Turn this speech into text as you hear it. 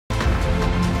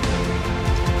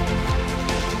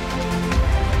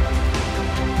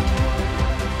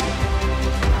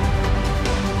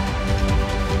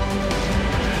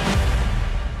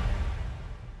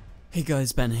Hey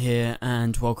guys, Ben here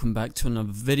and welcome back to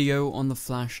another video on The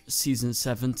Flash Season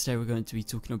 7. Today we're going to be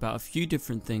talking about a few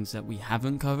different things that we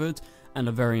haven't covered and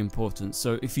are very important.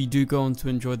 So if you do go on to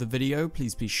enjoy the video,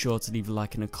 please be sure to leave a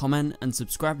like and a comment and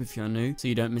subscribe if you're new so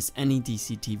you don't miss any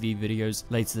DCTV videos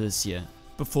later this year.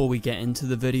 Before we get into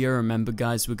the video, remember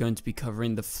guys, we're going to be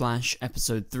covering The Flash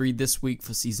episode 3 this week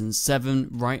for season 7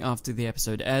 right after the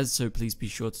episode airs, so please be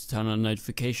sure to turn on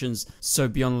notifications so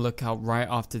be on the lookout right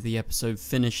after the episode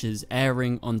finishes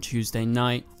airing on Tuesday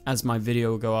night, as my video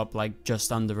will go up like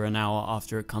just under an hour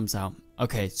after it comes out.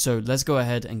 Okay, so let's go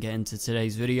ahead and get into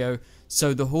today's video.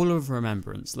 So the Hall of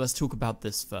Remembrance, let's talk about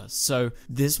this first. So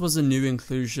this was a new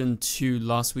inclusion to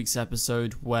last week's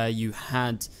episode where you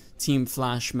had Team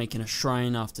Flash making a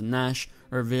shrine after Nash,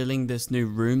 revealing this new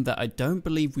room that I don't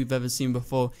believe we've ever seen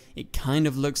before. It kind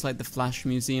of looks like the Flash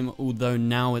Museum, although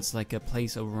now it's like a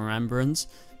place of remembrance,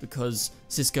 because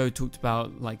Cisco talked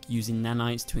about like using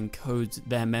nanites to encode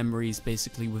their memories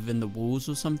basically within the walls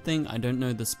or something. I don't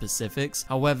know the specifics.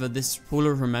 However, this Hall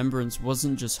of Remembrance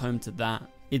wasn't just home to that.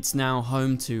 It's now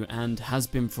home to, and has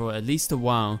been for at least a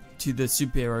while, to the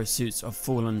superhero suits of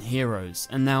fallen heroes.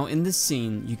 And now in this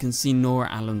scene, you can see Nora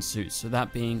Allen's suit, so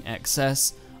that being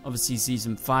XS. Obviously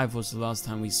season 5 was the last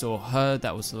time we saw her,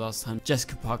 that was the last time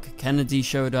Jessica Parker Kennedy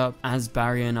showed up as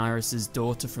Barry and Iris's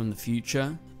daughter from the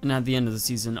future. And at the end of the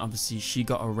season, obviously she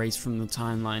got erased from the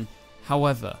timeline.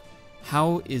 However,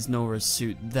 how is Nora's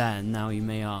suit there now, you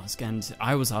may ask, and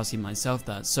I was asking myself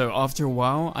that. So after a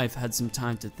while I've had some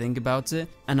time to think about it,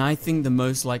 and I think the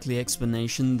most likely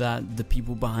explanation that the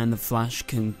people behind the Flash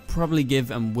can probably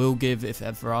give and will give if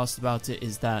ever asked about it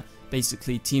is that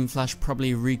basically Team Flash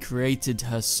probably recreated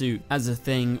her suit as a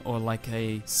thing or like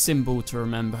a symbol to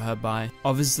remember her by.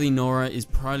 Obviously Nora is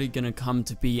probably going to come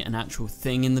to be an actual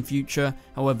thing in the future,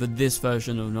 however this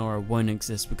version of Nora won't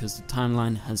exist because the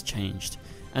timeline has changed.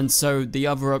 And so the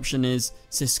other option is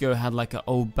Cisco had like an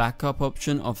old backup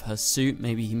option of her suit,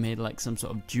 maybe he made like some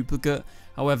sort of duplicate.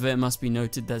 However, it must be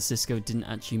noted that Cisco didn't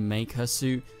actually make her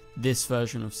suit, this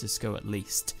version of Cisco at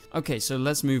least. Okay, so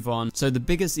let's move on. So the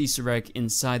biggest Easter egg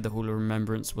inside the Hall of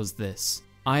Remembrance was this.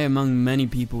 I, among many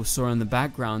people, saw in the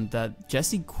background that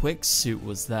Jesse Quick's suit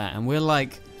was there, and we're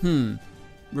like,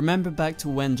 remember back to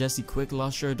when Jesse Quick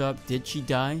last showed up? Did she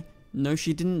die? No,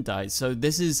 she didn't die. So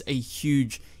this is a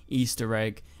huge Easter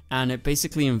egg, and it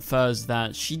basically infers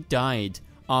that she died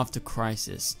after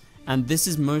Crisis, and this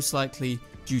is most likely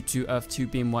due to Earth 2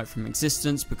 being wiped from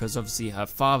existence, because obviously her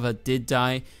father did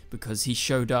die because he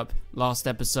showed up last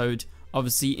episode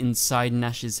obviously inside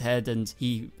Nash's head, and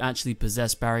he actually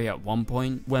possessed Barry at one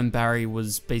point when Barry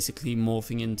was basically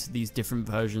morphing into these different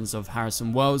versions of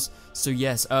Harrison Wells. So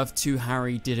yes, Earth 2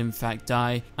 Harry did in fact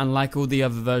die, and like all the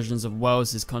other versions of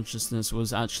Wells, his consciousness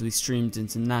was actually streamed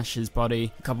into Nash's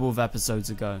body a couple of episodes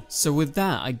ago. So with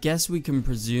that, I guess we can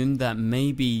presume that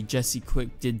maybe Jesse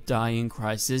Quick did die in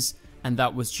Crisis, and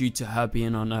that was due to her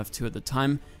being on Earth 2 at the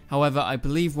time. However, I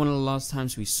believe one of the last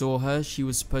times we saw her, she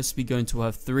was supposed to be going to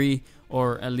Earth 3,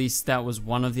 or at least that was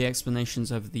one of the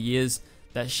explanations over the years,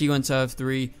 that she went to Earth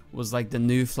 3 was like the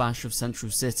new Flash of Central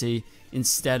City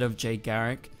instead of Jay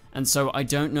Garrick. And so I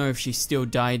don't know if she still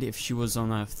died if she was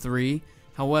on Earth 3.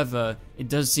 However, it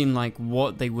does seem like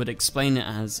what they would explain it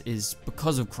as is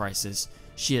because of Crisis,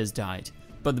 she has died.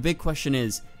 But the big question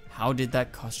is, how did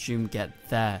that costume get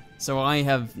there? So I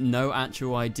have no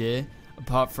actual idea,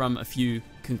 apart from a few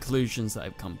conclusions that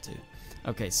I've come to.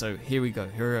 Okay, so here we go.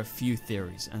 Here are a few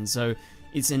theories. And so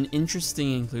it's an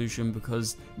interesting inclusion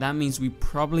because that means we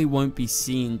probably won't be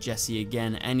seeing Jesse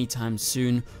again anytime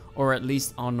soon, or at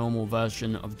least our normal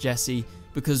version of Jesse,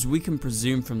 because we can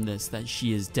presume from this that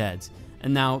she is dead.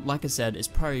 And now, like I said, it's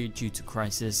probably due to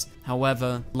Crisis.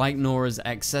 However, like Nora's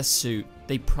XS suit,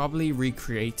 they probably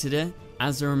recreated it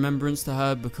as a remembrance to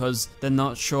her because they're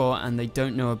not sure and they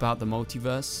don't know about the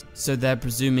multiverse. So they're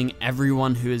presuming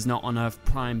everyone who is not on Earth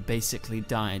Prime basically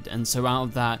died. And so out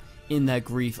of that, in their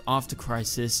grief after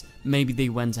Crisis, maybe they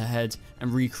went ahead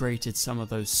and recreated some of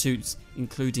those suits,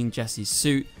 including Jesse's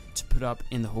suit, to put up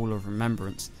in the Hall of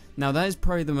Remembrance. Now that is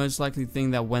probably the most likely thing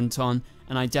that went on,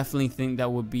 and I definitely think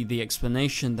that would be the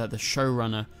explanation that the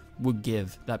showrunner would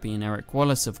give, that being Eric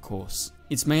Wallace of course.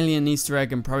 It's mainly an Easter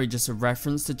egg and probably just a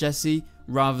reference to Jessie,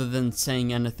 rather than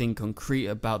saying anything concrete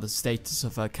about the status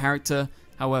of her character.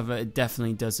 However, it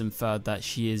definitely does infer that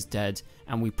she is dead,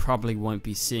 and we probably won't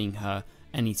be seeing her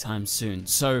anytime soon.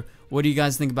 So what do you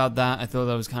guys think about that? I thought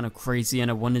that was kind of crazy,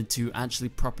 and I wanted to actually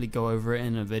properly go over it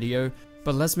in a video.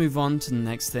 But let's move on to the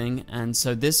next thing, and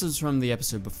so this was from the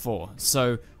episode before.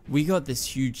 So we got this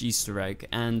huge Easter egg,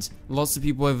 and lots of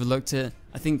people overlooked it.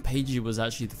 I think Paigey was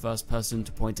actually the first person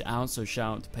to point it out, so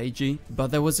shout out to Paigey.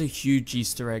 But there was a huge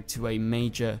Easter egg to a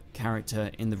major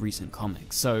character in the recent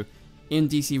comics. So in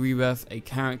DC Rebirth, a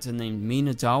character named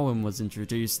Mina Darwin was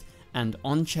introduced, and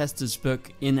on Chester's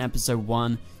book in episode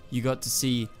 1, you got to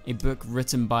see a book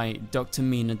written by Dr.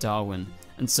 Mina Darwin.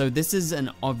 And so this is an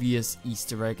obvious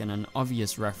Easter egg and an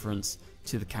obvious reference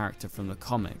to the character from the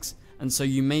comics. And so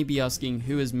you may be asking,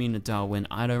 who is Mina Darwin?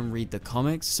 I don't read the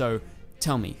comics, so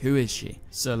tell me, who is she?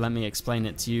 So let me explain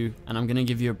it to you, and I'm going to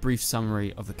give you a brief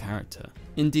summary of the character.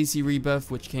 In DC Rebirth,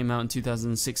 which came out in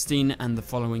 2016, and the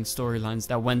following storylines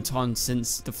that went on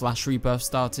since the Flash Rebirth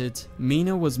started,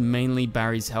 Mina was mainly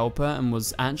Barry's helper and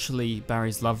was actually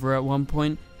Barry's lover at one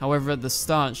point. However, at the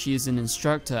start, she is an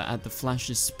instructor at the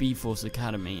Flash's Speed Force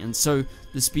Academy, and so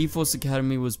the Speed Force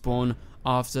Academy was born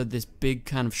after this big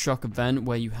kind of shock event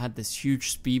where you had this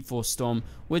huge Speed Force storm,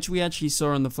 which we actually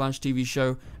saw on the Flash TV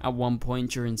show at one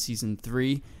point during season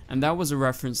 3, and that was a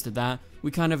reference to that. We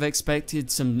kind of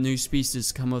expected some new speedsters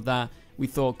to come of that. We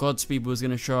thought Godspeed was going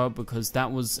to show up because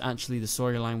that was actually the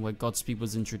storyline where Godspeed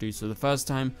was introduced for the first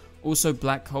time. Also,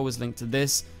 Black Hole is linked to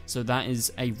this, so that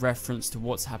is a reference to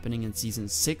what's happening in season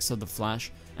 6 of the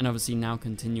Flash, and obviously now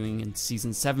continuing in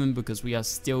season 7 because we are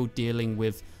still dealing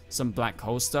with some Black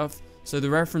Hole stuff. So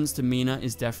the reference to Mina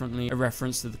is definitely a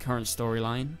reference to the current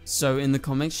storyline. So in the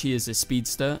comics, she is a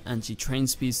speedster and she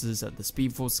trains speedsters at the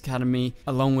Speed Force Academy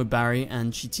along with Barry,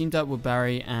 and she teamed up with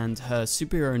Barry, and her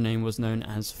superhero name was known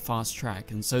as Fast Track.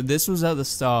 And so this was at the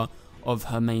start of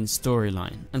her main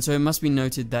storyline. And so it must be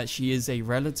noted that she is a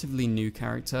relatively new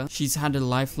character. She's had a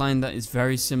lifeline that is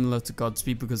very similar to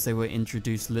Godspeed because they were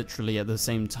introduced literally at the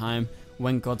same time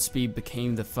when Godspeed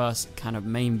became the first kind of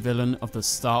main villain of the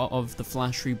start of the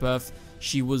Flash Rebirth.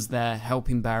 She was there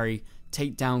helping Barry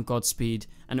take down Godspeed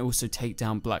and also take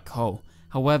down Black Hole.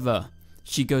 However,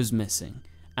 she goes missing.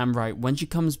 And right, when she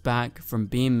comes back from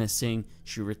being missing,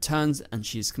 she returns and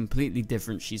she is completely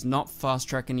different. She's not Fast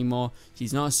Track anymore,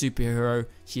 she's not a superhero,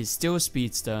 she is still a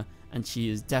speedster, and she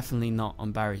is definitely not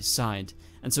on Barry's side.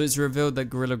 And so it's revealed that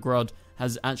Gorilla Grodd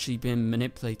has actually been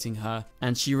manipulating her,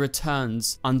 and she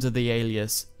returns under the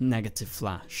alias Negative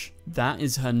Flash. That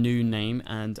is her new name,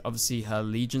 and obviously her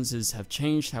allegiances have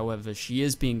changed. However, she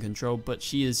is being controlled, but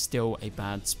she is still a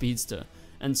bad speedster.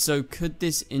 And so could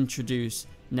this introduce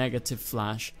Negative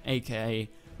Flash, aka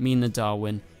Mina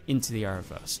Darwin, into the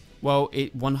Arrowverse? Well,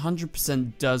 it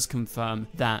 100% does confirm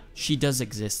that she does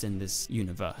exist in this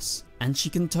universe. And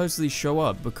she can totally show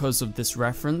up because of this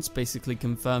reference, basically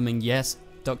confirming, yes,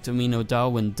 Dr. Mina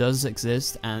Darwin does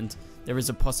exist and there is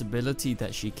a possibility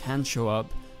that she can show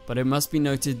up, but it must be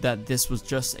noted that this was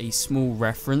just a small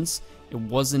reference. It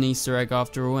was an Easter egg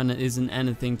after all, and it isn't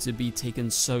anything to be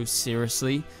taken so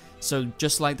seriously. So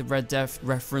just like the Red Death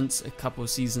reference a couple of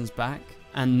seasons back,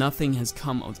 and nothing has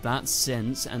come of that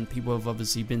since, and people have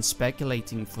obviously been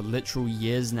speculating for literal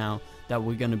years now that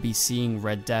we're going to be seeing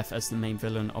Red Death as the main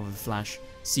villain of a Flash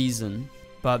season.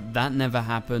 But that never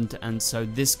happened, and so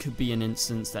this could be an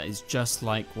instance that is just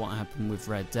like what happened with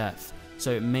Red Death.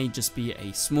 So it may just be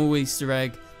a small Easter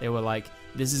egg. They were like,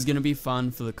 this is going to be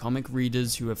fun for the comic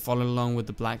readers who have followed along with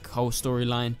the Black Hole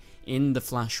storyline in the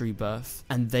Flash Rebirth,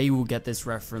 and they will get this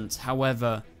reference.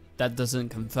 However, that doesn't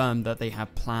confirm that they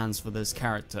have plans for this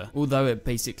character, although it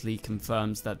basically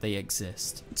confirms that they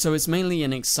exist. So it's mainly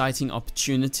an exciting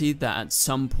opportunity that at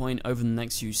some point over the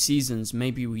next few seasons,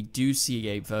 maybe we do see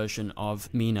a version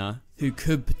of Mina who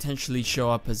could potentially show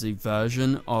up as a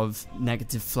version of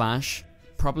Negative Flash,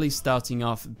 probably starting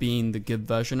off being the good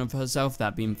version of herself,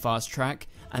 that being Fast Track,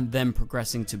 and then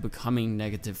progressing to becoming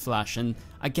Negative Flash. And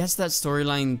I guess that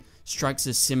storyline strikes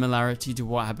a similarity to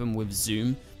what happened with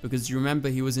Zoom, because you remember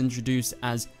he was introduced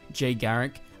as Jay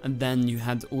Garrick, and then you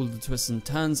had all the twists and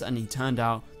turns and he turned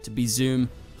out to be Zoom,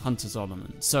 Hunter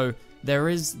Zolomon. So there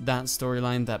is that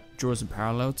storyline that draws a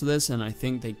parallel to this, and I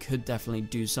think they could definitely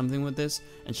do something with this,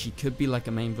 and she could be like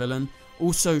a main villain.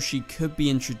 Also, she could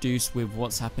be introduced with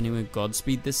what's happening with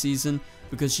Godspeed this season,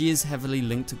 because she is heavily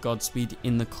linked to Godspeed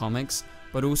in the comics,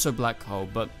 but also Black Hole.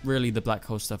 But really the Black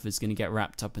Hole stuff is going to get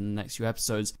wrapped up in the next few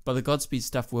episodes, but the Godspeed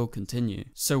stuff will continue.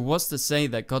 So what's to say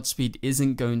that Godspeed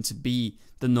isn't going to be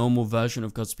the normal version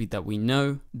of Godspeed that we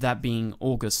know, that being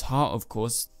August Hart of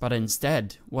course, but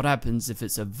instead, what happens if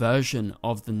it's a version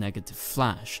of the Negative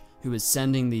Flash who is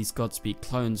sending these Godspeed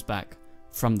clones back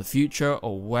from the future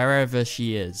or wherever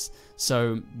she is?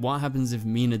 So what happens if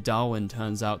Mina Darwin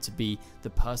turns out to be the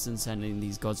person sending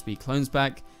these Godspeed clones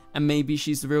back, and maybe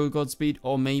she's the real Godspeed,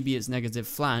 or maybe it's Negative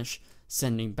Flash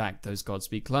sending back those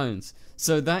Godspeed clones.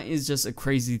 So that is just a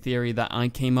crazy theory that I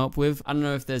came up with. I don't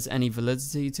know if there's any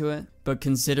validity to it, but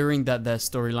considering that their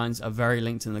storylines are very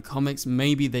linked in the comics,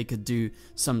 maybe they could do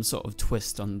some sort of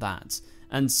twist on that.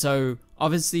 And so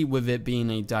obviously with it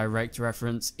being a direct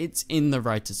reference, it's in the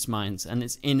writer's minds and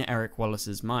it's in Eric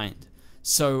Wallace's mind.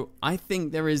 So I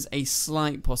think there is a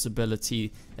slight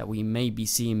possibility that we may be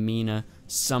seeing Mina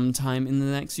sometime in the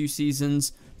next few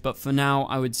seasons, but for now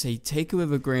I would say take it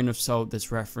with a grain of salt,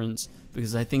 this reference,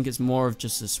 because I think it's more of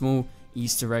just a small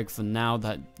Easter egg for now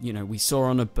that, you know, we saw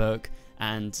on a book,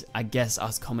 and I guess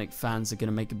us comic fans are going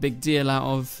to make a big deal out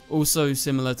of. Also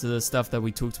similar to the stuff that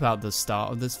we talked about at the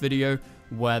start of this video,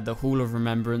 where the Hall of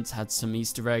Remembrance had some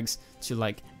Easter eggs to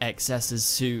like XS's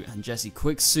suit and Jesse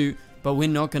Quick's suit, but we're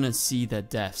not going to see their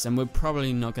deaths, and we're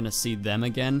probably not going to see them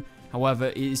again. However,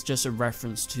 it is just a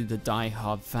reference to the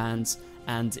die-hard fans,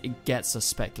 and it gets us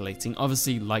speculating,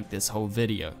 obviously like this whole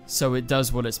video. So it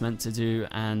does what it's meant to do,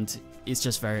 and it's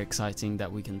just very exciting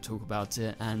that we can talk about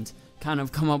it and kind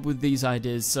of come up with these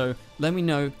ideas. So let me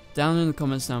know down in the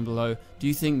comments down below, do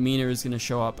you think Mina is going to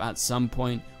show up at some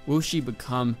point? Will she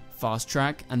become Fast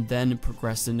Track and then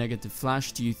progress to Negative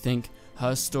Flash? Do you think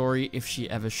her story, if she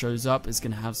ever shows up, is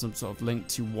going to have some sort of link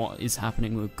to what is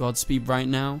happening with Godspeed right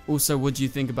now? Also, what do you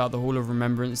think about the Hall of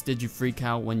Remembrance? Did you freak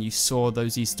out when you saw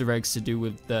those Easter eggs to do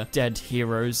with the dead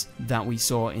heroes that we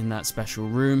saw in that special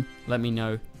room? Let me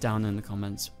know down in the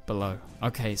comments below.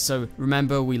 Okay, so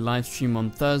remember, we live stream on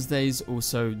Thursdays.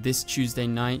 Also this Tuesday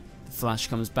night, The Flash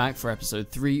comes back for episode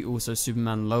 3, also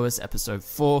Superman Lois episode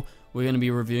 4. We're going to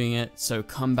be reviewing it, so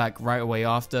come back right away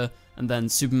after. And then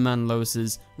Superman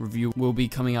Lois's review will be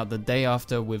coming out the day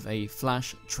after with a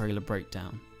Flash trailer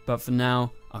breakdown. But for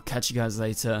now, I'll catch you guys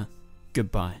later.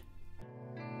 Goodbye.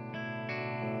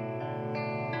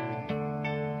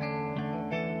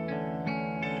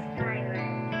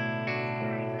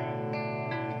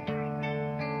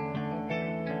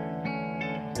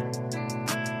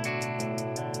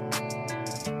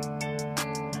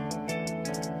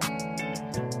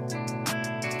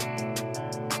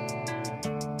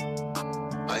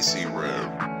 I see red.